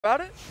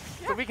about it?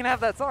 Yeah. So we can have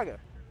that saga.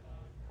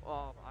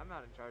 Well, I'm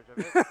not in charge of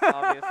it,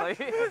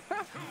 obviously.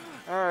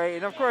 All right,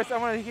 and of course, I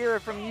want to hear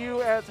it from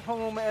you at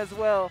home as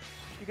well.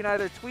 You can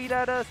either tweet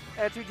at us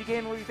at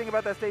 2GGame what you think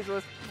about that stage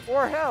list,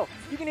 or hell,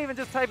 you can even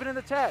just type it in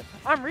the chat.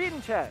 I'm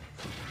reading chat.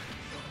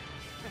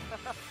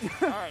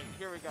 All right,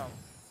 here we go.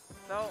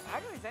 So,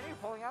 actually, Zenyou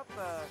pulling out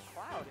the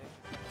cloud,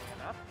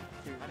 interestingly enough.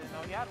 I didn't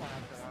know he had one,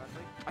 actually,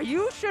 honestly.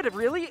 You should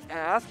really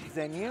ask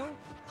Zenyou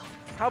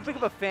how big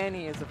of a fan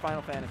he is of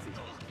Final Fantasy.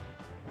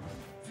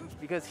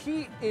 Because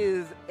he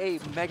is a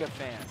mega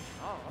fan.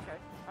 Oh, okay.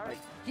 All right. Like,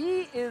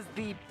 he is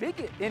the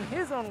biggest, in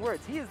his own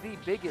words, he is the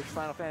biggest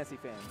Final Fantasy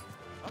fan.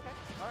 Okay,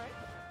 all right.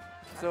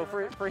 So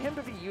for him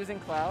to be using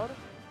Cloud,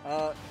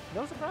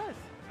 no surprise.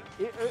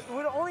 It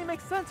would only make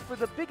sense for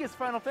the biggest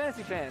Final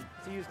Fantasy fan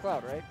to use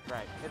Cloud, right?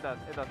 Right, it does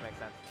make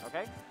sense,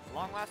 okay?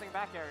 Long-lasting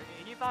back air.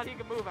 He thought he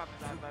could move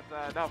after that,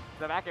 but no,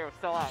 the back air was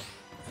still out.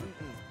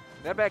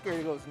 That back air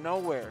goes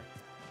nowhere.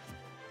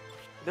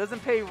 It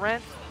doesn't pay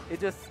rent, it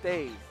just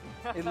stays.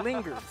 It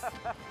lingers. All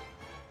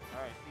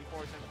right,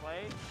 C4's in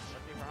play.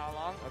 Let's see for how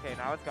long. Okay,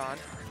 now it's gone.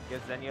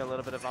 Gives Zenyou a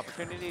little bit of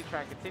opportunity to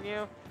try and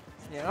continue.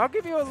 Yeah, and I'll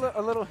give you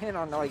a little hint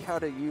on like how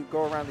you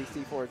go around these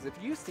C4s. If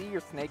you see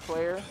your Snake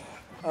player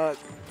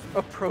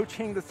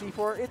approaching the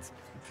C4, it's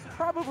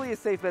probably a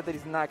safe bet that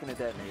he's not going to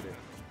detonate it.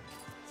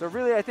 So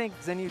really, I think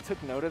Zenyou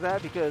took note of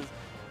that because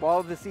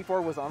while the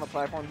C4 was on the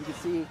platform, you could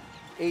see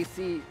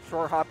AC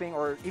shore hopping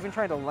or even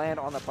trying to land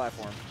on the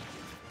platform.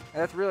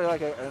 And that's really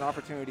like an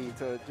opportunity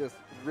to just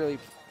really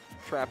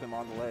trap him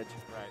on the ledge.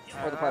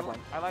 Right. Or the platform.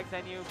 I like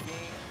Zenyou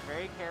being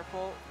very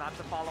careful not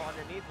to follow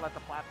underneath, let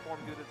the platform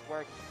do this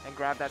work, and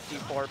grab that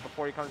C4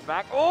 before he comes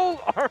back. Oh!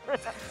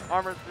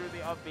 Armor through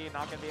the up B,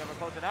 not going to be able to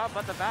close it out,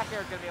 but the back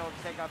air is going to be able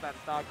to take out that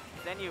stock.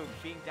 Zenyou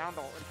being down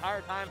the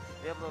entire time,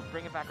 be able to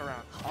bring it back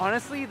around.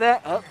 Honestly,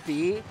 that up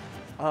B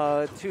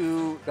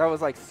that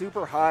was like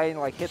super high and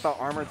like hit the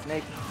armored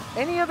Snake.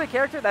 Any other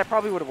character, that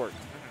probably would have worked.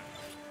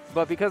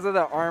 But because of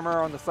the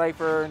armor on the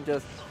Cypher and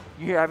just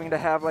you having to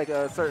have like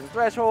a certain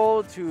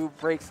threshold to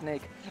break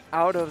Snake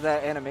out of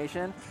that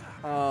animation,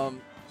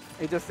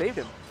 it just saved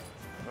him.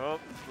 Oh,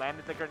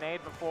 landed the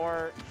grenade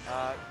before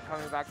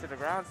coming back to the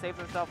ground, saved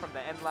himself from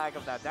the end lag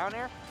of that down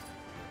air.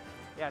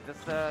 Yeah,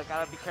 just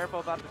gotta be careful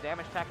about the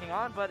damage tacking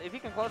on, but if he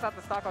can close out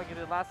the stock like he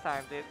did last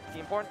time, the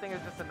important thing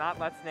is just to not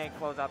let Snake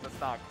close out the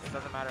stock. It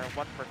doesn't matter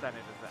what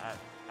percentage is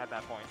at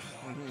that point.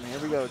 Here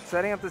we go,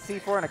 setting up the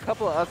C4 and a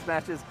couple of up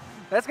smashes.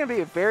 That's going to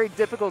be a very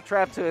difficult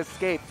trap to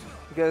escape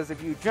because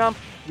if you jump,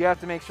 you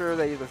have to make sure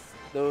that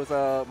those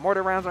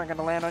mortar rounds aren't going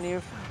to land on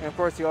you. And of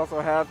course, you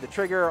also have the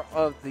trigger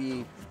of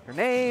the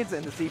grenades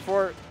and the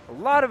C4. A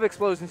lot of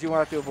explosions you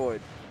want to avoid.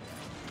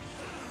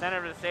 Center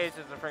of the stage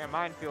is a freaking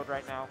minefield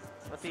right now.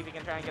 Let's see if he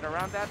can try and get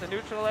around that. The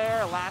neutral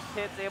air, last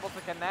hit's able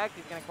to connect.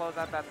 He's going to close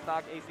out that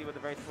stock AC with a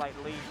very slight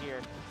lead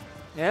here.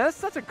 Yeah, that's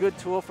such a good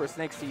tool for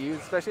Snakes to use,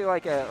 especially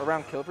like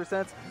around kill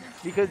percents,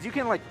 because you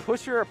can like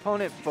push your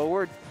opponent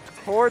forward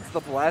towards the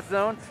blast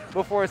zone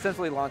before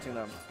essentially launching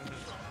them.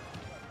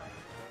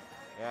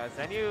 Yeah,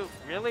 Zenyou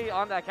really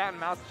on that cat and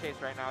mouse chase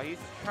right now. He's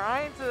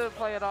trying to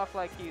play it off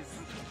like he's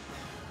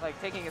like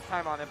taking his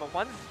time on it, but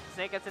once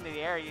Snake gets into the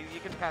air, you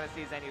can kind of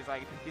see Zenyou's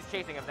like, he's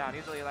chasing him down.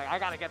 He's really like, I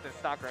gotta get this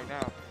stock right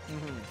now.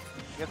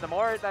 Because the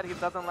more that he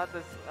doesn't let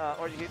this,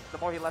 the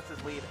more he lets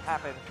his lead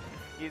happen,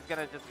 he's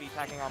gonna just be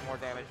tacking on more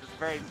damage. It's a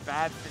very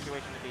bad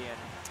situation to be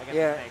in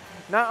against Snake.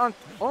 Not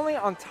only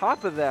on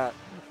top of that,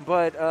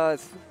 but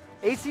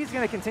AC is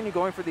going to continue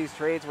going for these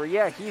trades where,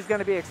 yeah, he's going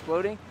to be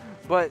exploding,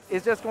 but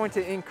it's just going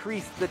to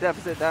increase the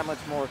deficit that much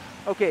more.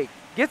 Okay,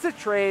 gets a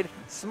trade,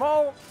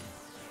 small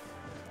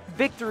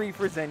victory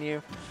for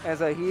Zenyou, as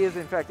he is,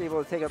 in fact,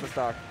 able to take out the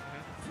stock.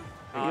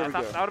 Here we go.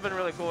 That would have been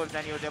really cool if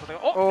Zenyou was able to go.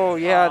 Oh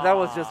yeah, that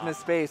was just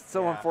misspaced.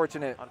 So yeah,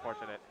 unfortunate.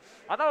 Unfortunate.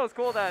 I thought it was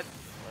cool that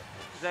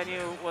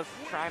Zenyou was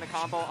trying to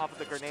combo off of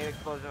the grenade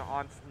explosion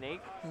on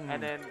Snake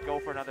and then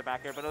go for another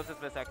back air, but it was just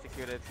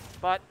misexecuted.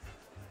 But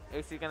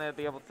AC going to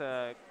be able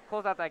to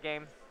close out that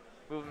game,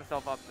 move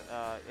himself up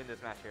in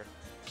this match here.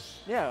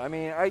 Yeah, I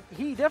mean,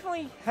 he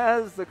definitely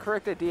has the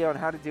correct idea on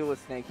how to deal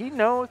with Snake. He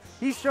knows,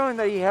 he's showing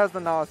that he has the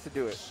knowledge to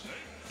do it.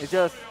 It's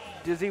just,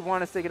 does he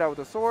want to stick it out with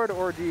a sword,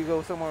 or do you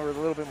go somewhere with a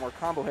little bit more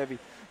combo heavy,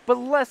 but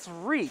less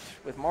reach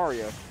with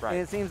Mario? Right.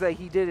 And it seems that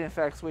he did, in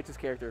fact, switch his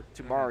character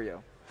to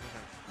Mario.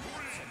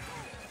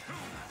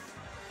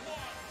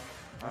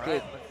 Okay,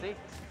 right, let's see.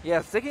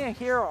 Yeah, sticking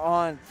here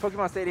on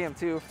Pokemon Stadium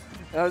 2,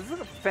 this is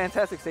a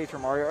fantastic stage for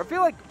Mario. I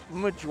feel like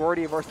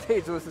majority of our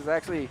stage list is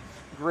actually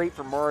great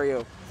for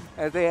Mario,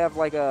 as they have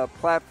like a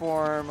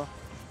platform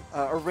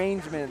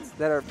arrangements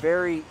that are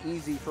very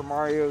easy for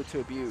Mario to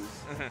abuse.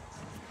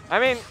 I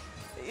mean,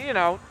 you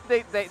know,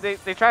 they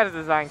try to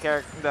design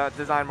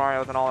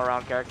Mario as an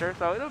all-around character,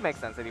 so it would make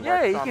sense that he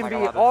yeah, he on, can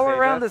like, be all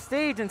around the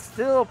stage and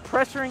still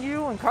pressuring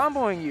you and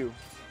comboing you,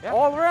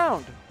 all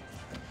around.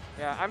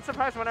 Yeah, I'm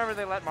surprised whenever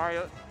they let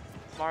Mario's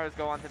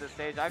go onto the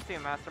stage. I've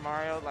seen Master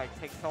Mario like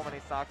take so many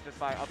stocks just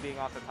by being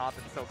off the top.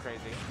 It's so crazy.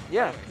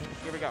 Yeah.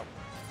 Anyways, here we go.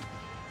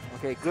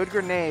 Okay, good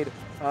grenade.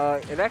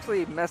 It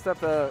actually messed up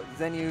the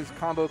Zenyou's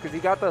combo because he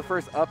got the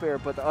first up air,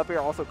 but the up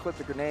air also clipped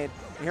the grenade.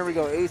 And here we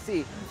go,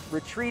 AC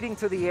retreating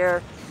to the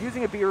air,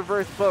 using a B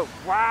reverse, but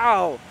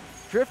wow!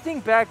 Drifting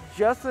back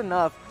just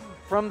enough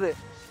from the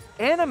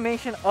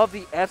animation of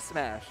the F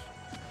smash.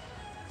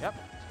 Yep,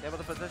 able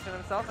to position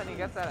himself, and he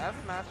gets that F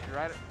smash,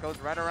 goes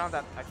right around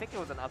that. I think it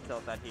was an up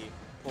tilt that he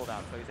pulled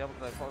out, so he's able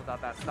to close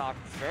out that stock.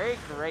 Very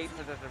great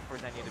position for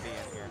Zenyou to be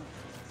in here.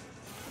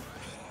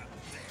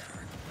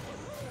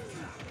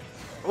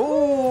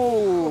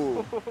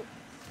 Ooh!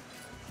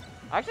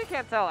 I actually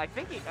can't tell. I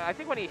think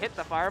when he hit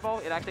the fireball,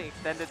 it actually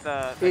extended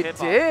the It hitbox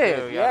did.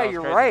 too. Yeah,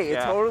 you're right.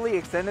 Yeah. It totally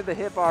extended the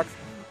hitbox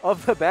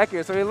of the back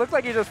air. So it looked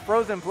like he just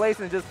froze in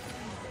place and just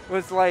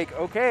was like,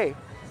 okay,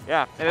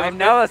 Yeah. I'm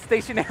now a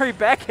stationary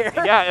back air.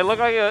 Yeah, it looked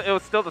like it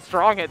was still the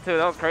strong hit too.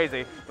 That was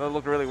crazy. It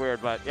looked really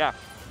weird, but yeah.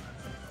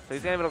 So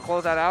he's able to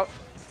close that out.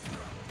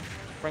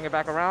 Bring it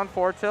back around.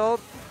 Forward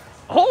tilt.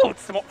 Oh,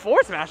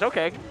 forward smash.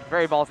 Okay.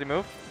 Very ballsy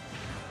move.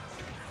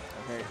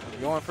 Okay,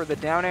 going for the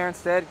down air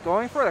instead.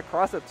 Going for the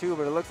cross up too,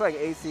 but it looks like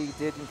AC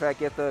did in fact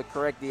get the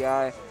correct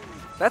DI.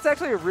 That's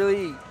actually a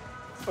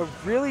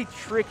really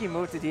tricky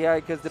move to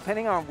DI because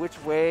depending on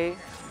which way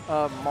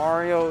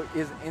Mario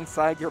is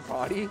inside your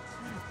body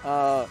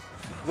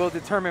will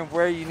determine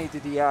where you need to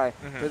DI.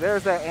 So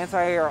there's that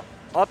anti-air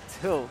up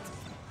tilt.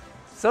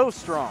 So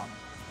strong.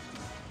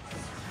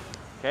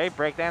 Okay,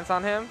 breakdance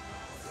on him.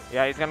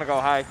 Yeah, he's going to go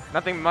high.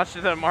 Nothing much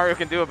that Mario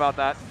can do about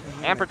that.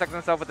 And protect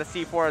himself with the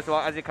C4 as well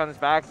as he comes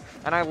back.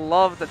 And I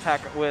love the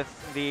tech with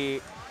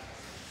the...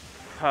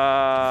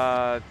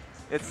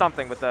 it's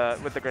something with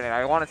the grenade.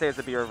 I want to say it's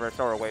a B reverse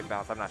or a wave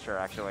bounce. I'm not sure,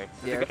 actually.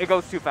 Yeah. It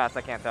goes too fast.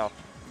 I can't tell.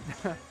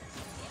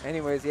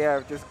 Anyways,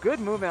 yeah, just good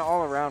movement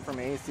all around from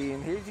AC.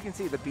 And here you can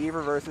see the B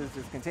reverses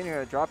just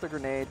continuing to drop the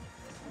grenade,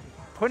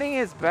 putting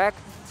his back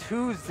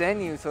to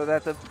Zenyou so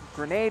that the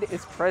grenade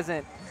is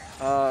present.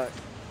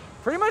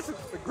 Pretty much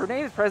the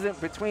grenade is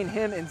present between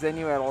him and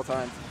Zenyou at all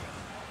times.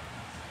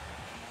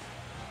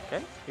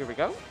 Okay, here we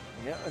go.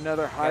 Yeah,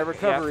 another high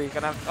recovery.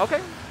 Yeah, okay,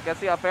 gets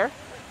the up air.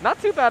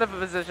 Not too bad of a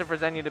position for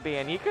Zenyou to be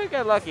in. He could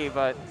get lucky,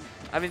 but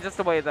I mean, just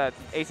the way that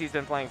AC's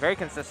been playing, very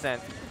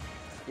consistent.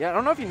 Yeah, I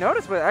don't know if you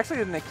noticed, but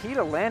actually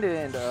Nikita landed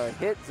and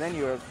hit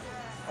Zenyou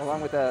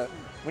along with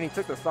when he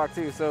took the stock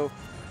too. So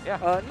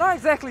yeah, not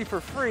exactly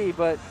for free,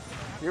 but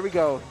here we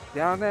go.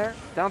 Down there,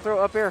 down throw,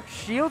 up air,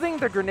 shielding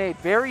the grenade.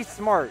 Very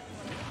smart.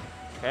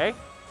 Okay,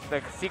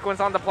 the sequence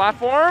on the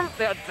platform.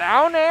 The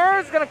down air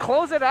is going to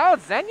close it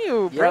out.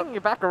 Zenyou bringing you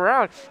back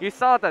around. You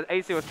saw that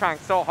AC was trying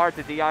so hard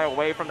to DI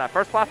away from that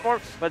first platform,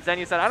 but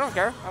Zenyou said, I don't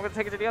care. I'm going to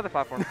take it to the other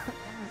platform.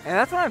 And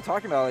that's what I'm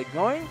talking about. Like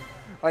going,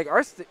 like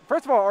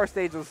first of all, our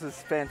stage was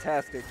just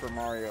fantastic for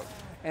Mario.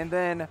 And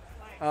then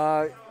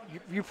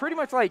you pretty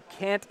much like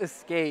can't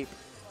escape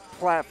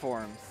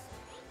platforms.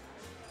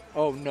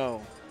 Oh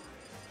no,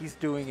 he's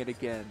doing it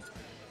again.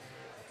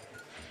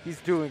 He's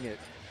doing it.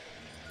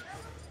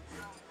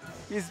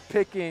 He's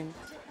picking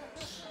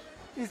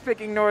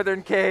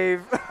Northern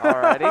Cave.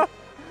 Alrighty,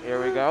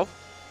 here we go.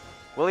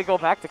 Will he go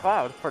back to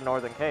Cloud for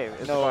Northern Cave?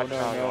 No. He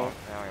won't.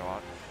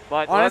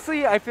 But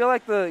honestly, I feel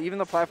like even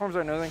the platforms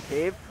on Northern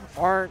Cave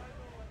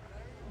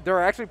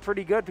they're actually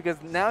pretty good because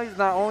now he's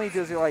not only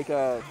does he like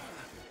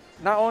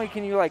not only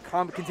can you like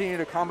continue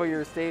to combo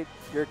your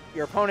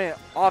opponent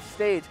off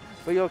stage,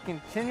 but you'll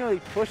continually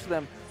push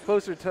them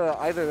closer to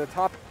either the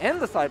top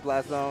and the side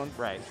blast zone.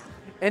 Right.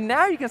 And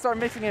now you can start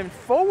mixing in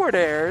forward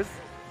airs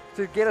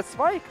to get a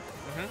spike.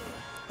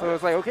 So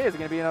it's like, okay, is it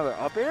going to be another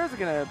up air? Is it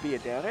going to be a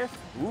down air?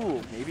 Ooh,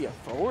 maybe a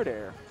forward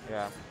air.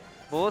 Yeah.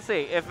 Well, we'll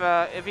see.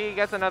 If he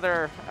gets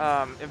another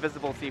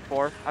invisible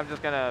C4, I'm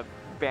just going to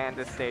ban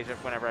this stage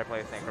whenever I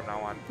play a Snake from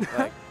now on.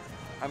 Like,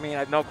 I mean,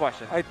 no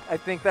question. I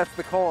think that's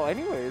the call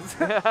anyways.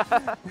 All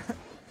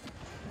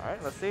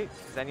right, let's see.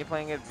 Zenyou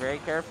playing it very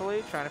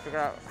carefully, trying to figure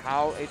out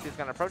how AC is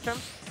going to approach him.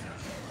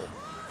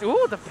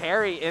 Ooh, the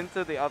parry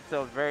into the up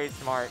tilt, very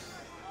smart.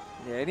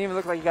 Yeah, it didn't even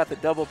look like he got the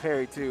double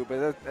parry too,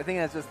 but I think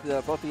that's just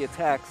both the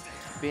attacks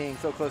being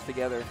so close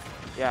together.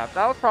 Yeah,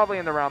 that was probably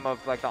in the realm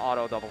of like the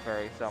auto double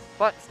parry. So,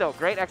 but still,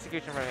 great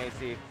execution from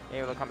AC,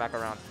 able to come back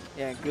around.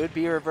 Yeah, good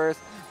B reverse,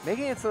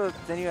 making it so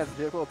Zenyou has a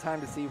difficult time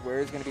to see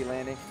where he's going to be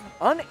landing.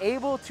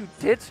 Unable to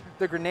ditch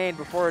the grenade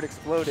before it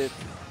exploded.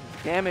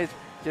 Damage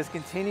just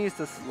continues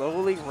to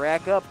slowly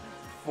rack up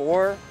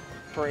for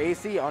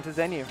AC onto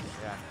Zenyou.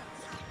 Yeah.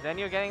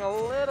 Zenyou getting a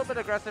little bit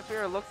aggressive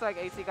here. It looks like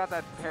AC got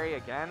that parry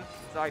again.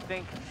 So I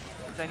think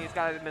Zenyou's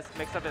got to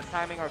mix up his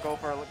timing or go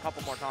for a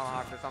couple more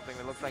tomahawks or something.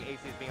 It looks like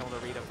AC is being able to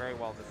read him very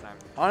well this time.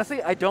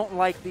 Honestly, I don't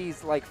like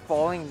these like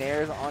falling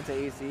nairs onto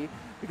AC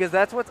because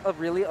that's what's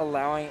really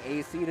allowing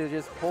AC to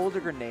just hold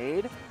a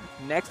grenade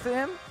next to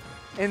him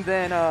and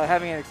then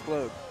having it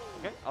explode.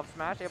 Okay, up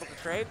smash, able to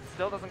trade.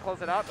 Still doesn't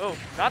close it out. Oh,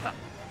 got that.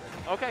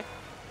 Okay,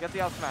 gets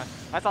the up smash.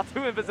 I saw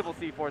two invisible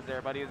C4s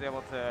there, but he was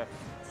able to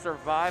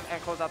survive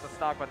and close out the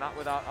stock, but not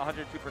without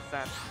 102%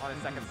 on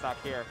his second stock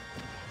here.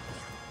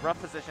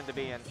 Rough position to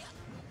be in.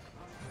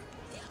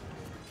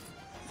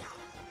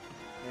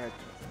 Yeah,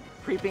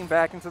 creeping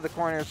back into the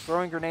corners,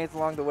 throwing grenades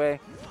along the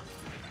way.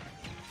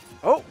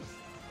 Oh!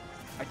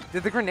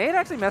 Did the grenade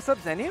actually mess up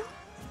Zenyou?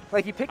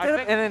 Like, he picked it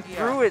up and then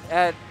threw it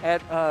at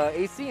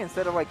AC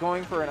instead of, like,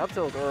 going for an up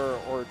tilt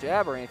or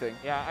jab or anything.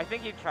 Yeah, I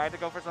think he tried to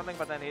go for something,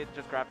 but then he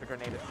just grabbed the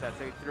grenade instead,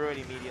 so he threw it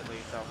immediately,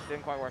 so it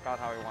didn't quite work out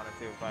how he wanted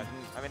to. But,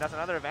 I mean, that's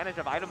another advantage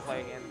of item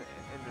play in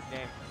this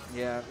game.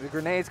 Yeah, the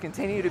grenades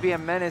continue to be a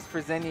menace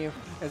for Zenyou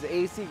as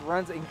AC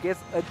runs and gets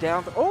a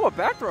down throw. Oh, a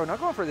back throw, not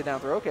going for the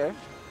down throw, okay.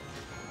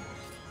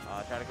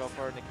 Try to go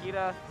for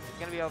Nikita. He's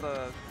going to be able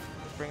to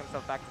bring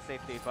himself back to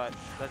safety, but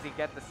does he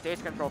get the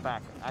stage control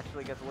back?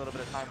 Actually gets a little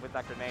bit of time with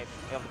that grenade,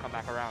 able to come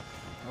back around.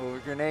 Oh,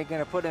 grenade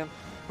gonna put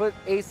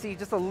AC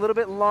just a little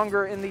bit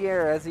longer in the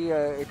air as he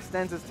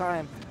extends his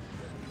time.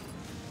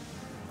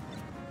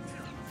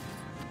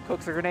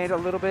 Cooks a grenade a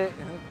little bit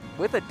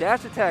with a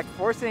dash attack,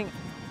 forcing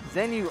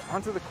Zenyou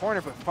onto the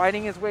corner, but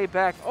fighting his way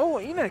back. Oh,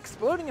 even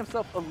exploding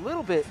himself a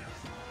little bit.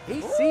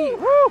 AC,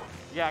 woo!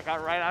 Yeah,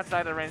 got right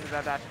outside the range of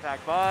that dash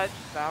attack, but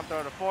down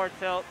throw to forward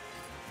tilt.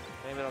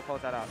 Maybe it'll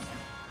close that out.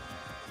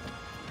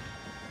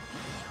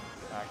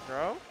 Back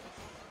throw.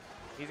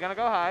 He's gonna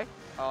go high,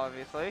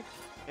 obviously.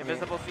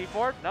 Invisible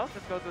C4. No,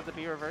 just goes with the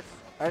B reverse.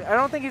 I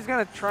don't think he's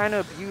gonna try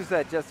to abuse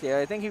that just yet.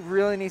 I think he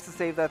really needs to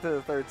save that to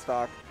the third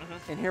stock.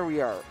 And here we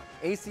are.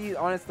 AC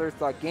on his third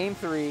stock, game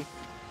 3.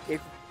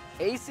 If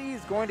AC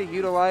is going to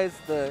utilize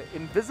the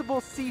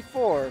invisible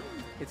C4,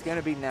 it's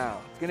gonna be now.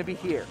 It's gonna be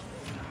here.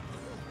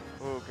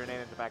 Ooh, grenade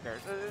into back air.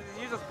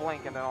 You just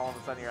blink and then all of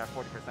a sudden you're at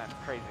 40%. It's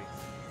crazy.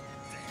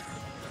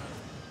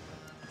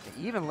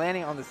 Even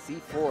landing on the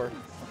C4.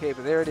 Okay,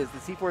 but there it is.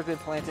 The C4 has been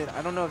planted.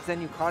 I don't know if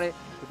Zenyou caught it.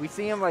 If we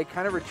see him like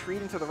kind of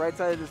retreating to the right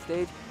side of the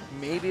stage,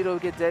 maybe it'll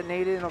get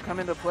detonated and it'll come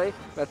into play.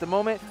 But at the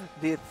moment,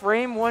 the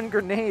frame 1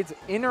 grenades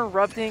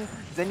interrupting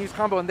Zenyou's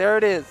combo, and there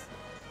it is.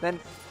 Then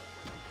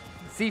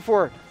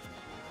C4.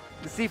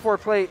 The C4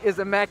 play is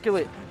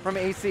immaculate from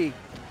AC.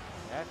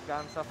 Yeah,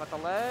 got himself at the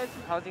ledge.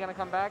 How's he gonna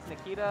come back?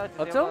 Nikita.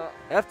 Up tilt?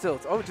 F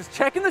tilt. Oh, just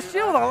checking the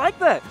shield. I like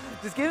that.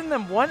 Just giving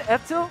them one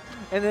F tilt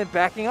and then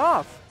backing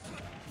off.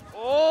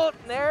 Oh,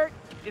 there.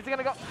 Is he going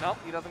to go? Nope,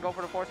 he doesn't go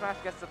for the force smash.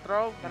 Gets the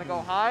throw. Going to go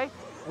high.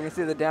 We can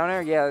see the down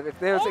air. Yeah, if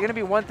there's going to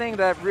be one thing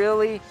that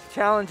really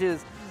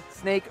challenges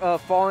Snake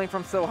falling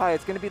from so high,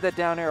 it's going to be that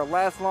down air.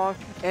 Lasts long,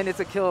 and it's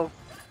a kill.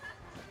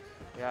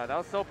 Yeah, that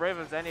was so brave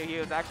of Zenyou. He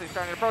was actually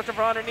starting to approach him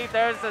from underneath.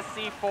 There's the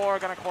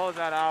C4. Going to close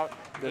that out.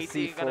 The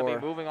AC C4. going to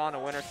be moving on to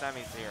winner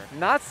semis here.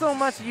 Not so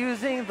much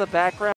using the background.